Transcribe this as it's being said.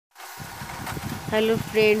Hello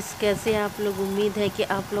friends, कैसे आप लोग। उम्मीद है कि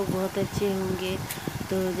आप लोग बहुत अच्छे होंगे।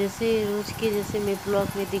 तो जैसे रोज़ के जैसे मैं ब्लॉग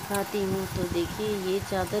में दिखाती हूँ, तो देखिए ये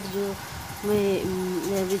चादर जो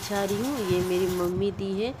मैं बिछा रही हूँ, ये मेरी मम्मी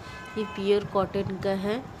दी है। ये प्योर कॉटन का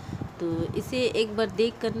है। तो इसे एक बार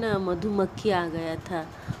देख कर ना मधुमक्खी आ गया था।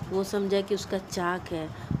 वो समझा कि उसका चाक है।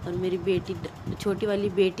 और मेरी बेटी, छोटी वाली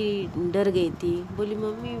बेटी, डर गई थी। बोली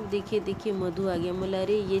मम्मी देखिए देखिए मधु आ गया। बोला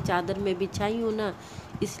अरे ये चादर मैं बिछाई हूँ ना,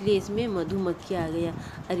 इसलिए इसमें मधुमक्खी आ गया।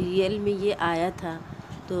 और रियल में ये आया था।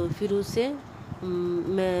 तो फिर उसे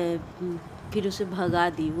फिर उसे भगा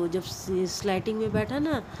दी। वो जब स्लाइडिंग में बैठा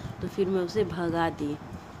ना, तो फिर मैं उसे भगा दी।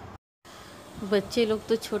 बच्चे लोग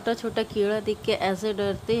तो छोटा छोटा कीड़ा देख के ऐसे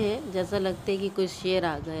डरते हैं जैसा लगता है कि कोई शेर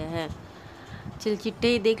आ गया है। चिलचिट्टे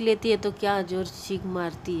ही देख लेती है तो क्या जोर चीख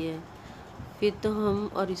मारती है। फिर तो हम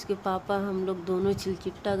और इसके पापा, हम लोग दोनों,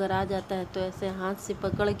 चिलचिट्टा अगर आ जाता है तो ऐसे हाथ से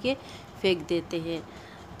पकड़ के फेंक देते हैं।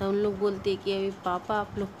 तो हम लोग बोलते हैं कि अभी पापा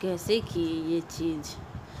आप लोग कैसे किए ये चीज़।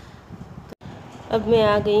 अब मैं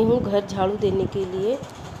आ गई हूँ घर झाड़ू देने के लिए।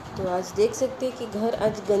 तो आज देख सकते हैं कि घर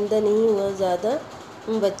आज गंदा नहीं हुआ ज़्यादा।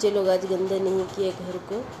 बच्चे लोग आज गंदा नहीं किए घर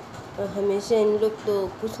को। और हमेशा इन लोग तो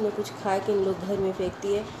कुछ न कुछ खा के इन लोग घर में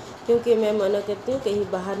फेंकती है। क्योंकि मैं मना करती हूँ कहीं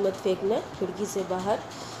बाहर मत फेंकना, खिड़की से बाहर,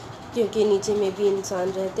 क्योंकि नीचे में भी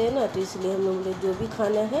इंसान रहते हैं ना। तो इसलिए हम लोग जो भी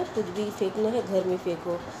खाना है, कुछ भी फेंकना है, घर में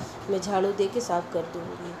फेंको। मैं झाड़ू दे के साफ़ कर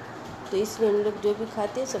दूँगी। तो इसलिए हम लोग जो भी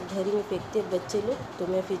खाते हैं सब घर ही में फेंकते हैं बच्चे लोग। तो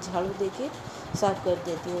मैं फिर झाड़ू दे के साफ़ कर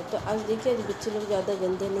देती हूँ। तो आज देखिए, आज बच्चे लोग ज़्यादा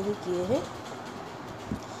गंदे नहीं किए हैं।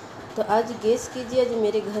 तो आज गेस कीजिए आज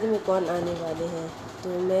मेरे घर में कौन आने वाले हैं। तो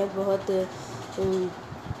मैं बहुत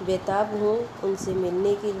बेताब हूँ उनसे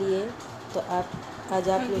मिलने के लिए। तो आज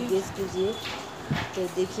आप लोग गेस कीजिए। तो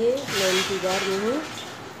देखिए मैं इंतज़ार में हूँ।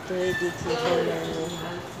 तो ये देखिए कौन आई है।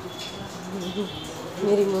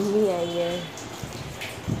 मेरी मम्मी आई है।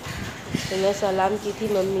 तो मैं सलाम की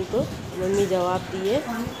थी मम्मी को, मम्मी जवाब दिए।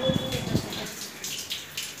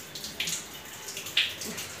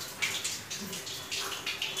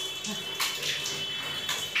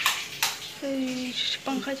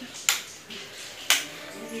 पंखा जा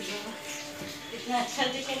इतना अच्छा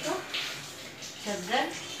दिखे तो चादर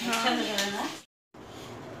अच्छा लग रहा है ना।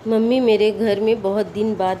 मम्मी मेरे घर में बहुत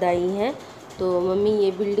दिन बाद आई हैं। तो मम्मी ये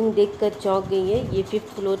बिल्डिंग देखकर चौंक गई है। ये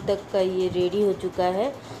 5th फ्लोर तक का ये रेडी हो चुका है।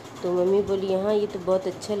 तो मम्मी बोली हाँ ये तो बहुत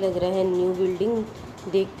अच्छा लग रहा है न्यू बिल्डिंग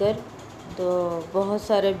देखकर। तो बहुत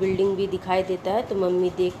सारा बिल्डिंग भी दिखाई देता है। तो मम्मी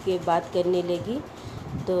देख के बात करने लगी।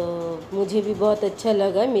 तो मुझे भी बहुत अच्छा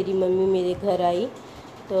लगा, मेरी मम्मी मेरे घर आई।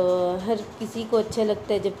 तो हर किसी को अच्छा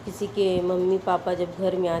लगता है जब किसी के मम्मी पापा जब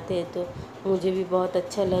घर में आते हैं। तो मुझे भी बहुत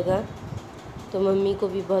अच्छा लगा। तो मम्मी को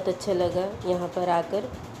भी बहुत अच्छा लगा यहाँ पर आकर।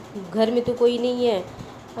 घर में तो कोई नहीं है।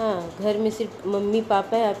 हाँ, घर में सिर्फ मम्मी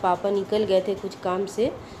पापा है। पापा निकल गए थे कुछ काम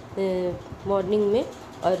से मॉर्निंग में।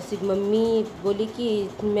 और सिर्फ मम्मी बोली कि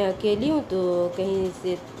मैं अकेली हूँ तो कहीं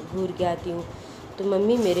से घूर के आती हूँ। तो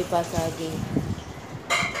मम्मी मेरे पास आ गई।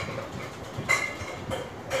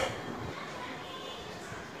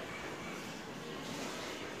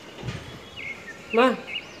 माँ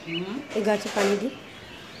एक गाछ पानी दी।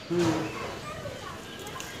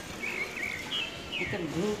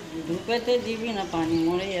 धूपे तो दीबी ना पानी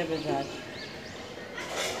मोड़े या गाछ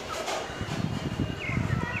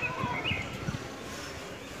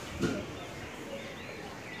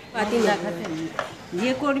पाती ना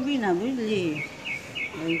দিয়ে করবি না বুঝলি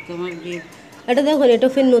ওই তোমার যে এটা দেখো এটা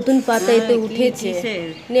ফের নতুন পাতা এতে কি উঠেছে। কিসের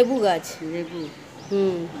লেবু গাছ। লেবু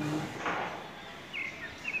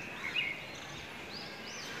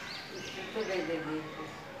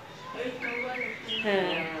হ্যাঁ,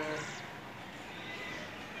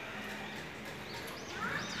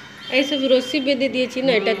 এইসব রশ্মি বেঁধে দিয়েছি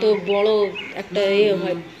না, এটা তো বড় একটা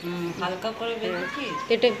হয়। হালকা করে বেঁধেছি,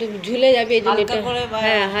 এটা তো ঝুলে যাবে এই জন্য হালকা এটা। করে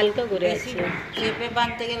হ্যাঁ হালকা করে বেশি আছে। চেপে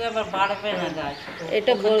বাঁধতে গেলে আবার বাড়বে না গাছ।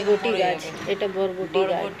 এটা ওখান থেকে বরবটি মরে গাছ, যাবে। এটা বরবটি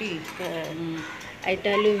গাছ। বরবটি হ্যাঁ, এটা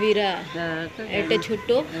অ্যালোভেরা, এটা ছোট।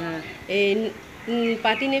 এই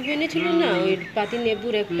পাতি লেবু এনেছিল না, ওই পাতি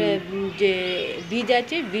লেবুর একটা যে বীজ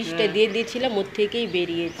আছে, বীজটা দিয়ে দিয়েছিলাম, ওর থেকেই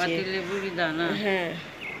বেরিয়েছে। পাতি লেবুরই দানা। হ্যাঁ,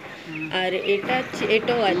 আর এটা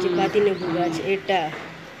এটাও আছে পাতি লেবু গাছ। এটা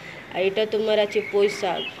আর এটা তোমার আছে পুঁই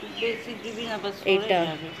শাক। বেশি দিবি না, বাস এটা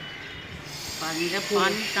পানিটা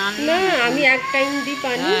পানি টানলো না, না। আমি এক টাইম দিই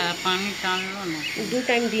পানি। হ্যাঁ পানি টানলো না, 2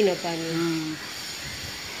 টাইম দিই না পানি।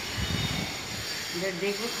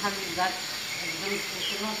 দেখবো খালি গাছ একদম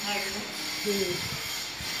শুকনো থাকবে।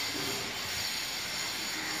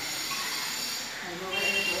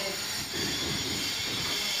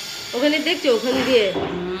 ওখানে দেখছো, ওখান দিয়ে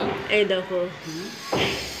এই দেখো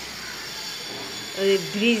ওই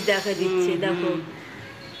ব্রিজ দেখা দিচ্ছে, দেখো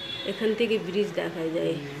এখান থেকে ব্রিজ দেখা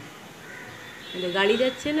যায়। গাড়ি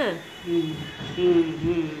যাচ্ছে না? হুম হুম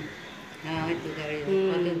হুম হ্যাঁ হয়তো গাড়ি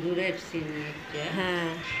কত দূরের সিন হচ্ছে। হ্যাঁ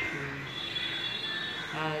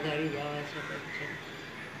আর গাড়ি যাওয়া আসা করছে।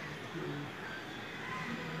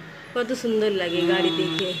 কত सुंदर लगे गाड़ी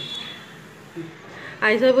देखे।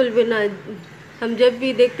 ऐसा बोलबे ना, हम जब भी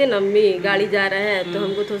देखते ना अम्मी गाड़ी जा रहा है तो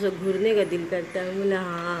हमको थोड़ा सा घूरने का दिल करता है। बोले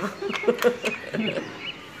हाँ।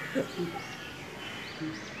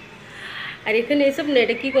 আর এখানে এসব না,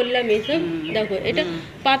 এটা কি করলাম এসব দেখো, এটা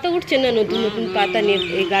পাতা উঠছে না, নতুন নতুন পাতা নিয়ে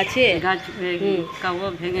এই গাছে। গাছ কাউয়া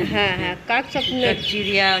ভেঙে হ্যাঁ হ্যাঁ, কাক সব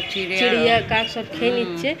চিড়িয়া চিড়িয়া কাক সব খেয়ে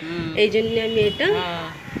নিচ্ছে। এই জন্য আমি এটা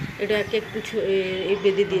এটাকে একটু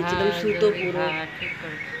বেঁধে দিয়েছিলাম সুতো পুরো। ঠিক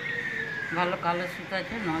করে ভালো কালো সুতো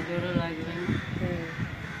আছে, নজরও লাগবে না।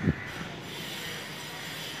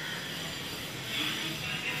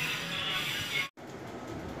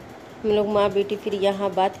 हम लोग माँ बेटी फिर यहाँ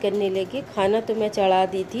बात करने लगे। खाना तो मैं चढ़ा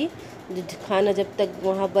दी थी, खाना जब तक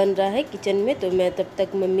वहाँ बन रहा है किचन में तो मैं तब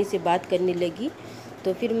तक मम्मी से बात करने लगी।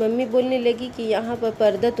 तो फिर मम्मी बोलने लगी कि यहाँ पर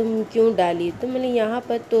पर्दा तुम क्यों डाली। तो मैंने यहाँ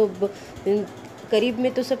पर तो करीब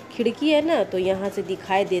में तो सब खिड़की है ना, तो यहाँ से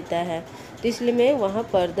दिखाई देता है, तो इसलिए मैं वहाँ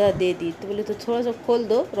पर्दा दे दी। तो बोले तो थोड़ा सा खोल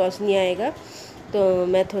दो, रोशनी आएगा। तो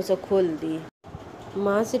मैं थोड़ा सा खोल दी।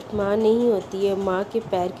 माँ सिर्फ माँ नहीं होती है, माँ के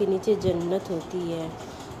पैर के नीचे जन्नत होती है।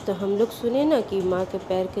 तो हम लोग सुने ना कि माँ के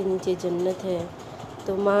पैर के नीचे जन्नत है।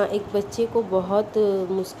 तो माँ एक बच्चे को बहुत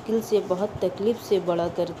मुश्किल से, बहुत तकलीफ़ से बड़ा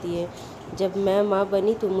करती है। जब मैं माँ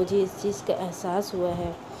बनी तो मुझे इस चीज़ का एहसास हुआ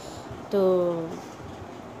है। तो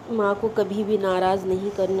माँ को कभी भी नाराज़ नहीं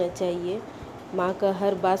करना चाहिए, माँ का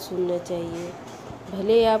हर बात सुनना चाहिए।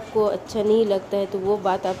 भले आपको अच्छा नहीं लगता है तो वो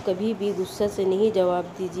बात आप कभी भी गुस्सा से नहीं जवाब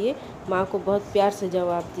दीजिए, माँ को बहुत प्यार से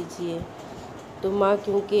जवाब दीजिए। तो माँ,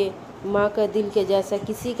 क्योंकि माँ का दिल के जैसा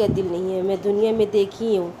किसी का दिल नहीं है। मैं दुनिया में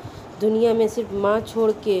देखी हूँ, दुनिया में सिर्फ माँ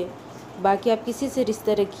छोड़ के बाकी आप किसी से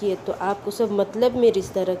रिश्ता रखिए तो आपको सब मतलब में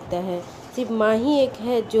रिश्ता रखता है। सिर्फ माँ ही एक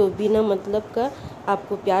है जो बिना मतलब का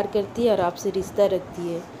आपको प्यार करती है और आपसे रिश्ता रखती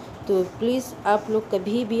है। तो प्लीज़ आप लोग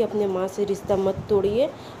कभी भी अपने माँ से रिश्ता मत तोड़िए,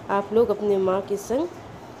 आप लोग अपने माँ के संग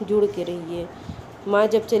जुड़ के रहिए। माँ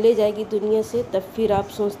जब चले जाएगी दुनिया से तब फिर आप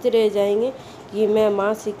सोचते रह जाएंगे कि मैं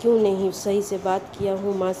माँ से क्यों नहीं सही से बात किया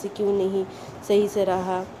हूँ, माँ से क्यों नहीं सही से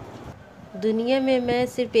रहा। दुनिया में मैं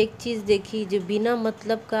सिर्फ एक चीज़ देखी, जो बिना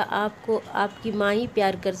मतलब का आपको आपकी माँ ही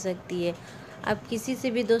प्यार कर सकती है। आप किसी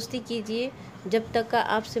से भी दोस्ती कीजिए, जब तक का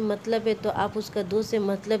आपसे मतलब है तो आप उसका दोस्त से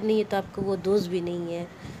मतलब नहीं है तो आपका वो दोस्त भी नहीं है।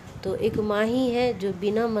 तो एक माँ ही है जो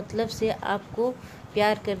बिना मतलब से आपको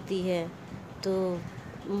प्यार करती है। तो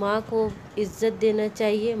माँ को इज़्ज़त देना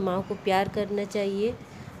चाहिए, माँ को प्यार करना चाहिए।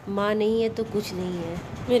 माँ नहीं है तो कुछ नहीं है।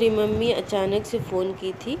 मेरी मम्मी अचानक से फ़ोन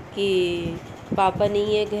की थी कि पापा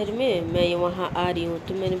नहीं है घर में, मैं वहाँ आ रही हूँ।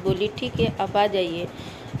 तो मैंने बोली ठीक है आप आ जाइए।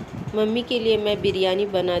 मम्मी के लिए मैं बिरयानी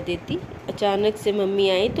बना देती। अचानक से मम्मी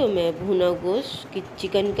आई तो मैं भुना गोश्त,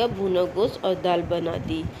 चिकन का भुना गोश्त और दाल बना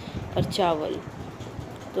दी और चावल।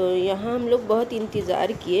 तो यहाँ हम लोग बहुत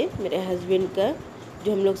इंतज़ार किए मेरे हस्बैंड का,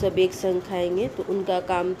 जो हम लोग सब एक संग खाएंगे। तो उनका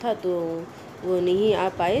काम था तो वो नहीं आ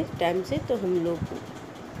पाए टाइम से, तो हम लोग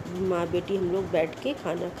माँ बेटी हम लोग बैठ के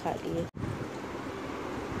खाना खा लिए।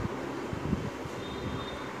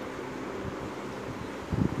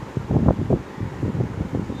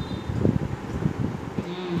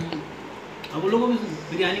 अब लोगों को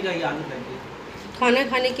बिरयानी का ही आदत लगी है। खाना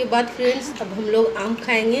खाने के बाद फ्रेंड्स अब हम लोग आम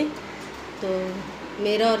खाएंगे। तो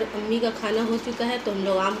मेरा और अम्मी का खाना हो चुका है तो हम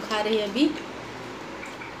लोग आम खा रहे हैं अभी।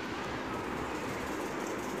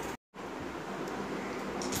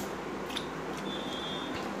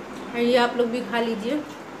 ये आप लोग भी खा लीजिए,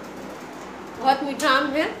 बहुत मीठा आम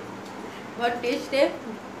है, बहुत टेस्ट है।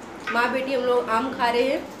 माँ बेटी हम लोग आम खा रहे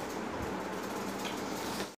हैं।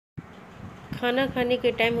 खाना खाने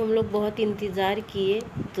के टाइम हम लोग बहुत इंतज़ार किए,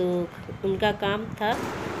 तो उनका काम था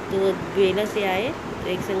तो वो बेला से आए तो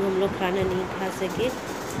एक संग हम लोग खाना नहीं खा सके।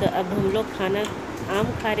 तो अब हम लोग खाना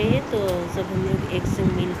आम खा रहे हैं, तो सब हम लोग एक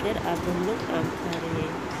संग मिलकर अब हम लोग आम खा रहे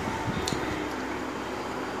हैं।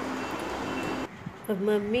 अब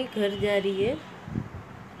मम्मी घर जा रही है।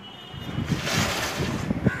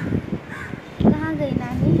 कहाँ गई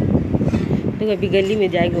नानी? तो अभी गली में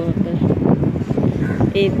जाएगी वहाँ पर।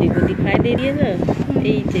 ये देखो दिखाई दे रही है ना,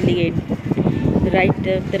 यही चली गई,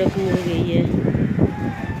 राइट तरफ मुड़ गई है।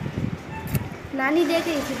 नानी देख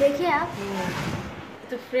रही थी, देखिए आप।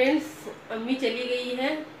 तो फ्रेंड्स अम्मी चली गई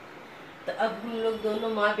है, तो अब हम लोग दोनों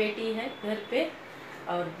माँ बेटी हैं घर पे,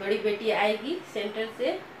 और बड़ी बेटी आएगी सेंटर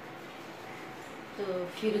से। तो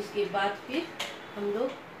फिर उसके बाद फिर हम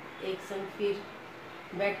लोग एक संग फिर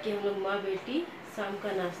बैठ के हम लोग माँ बेटी शाम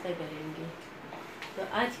का नाश्ता करेंगे। तो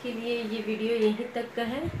आज के लिए ये वीडियो यहीं तक का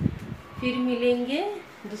है, फिर मिलेंगे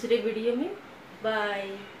दूसरे वीडियो में। बाय।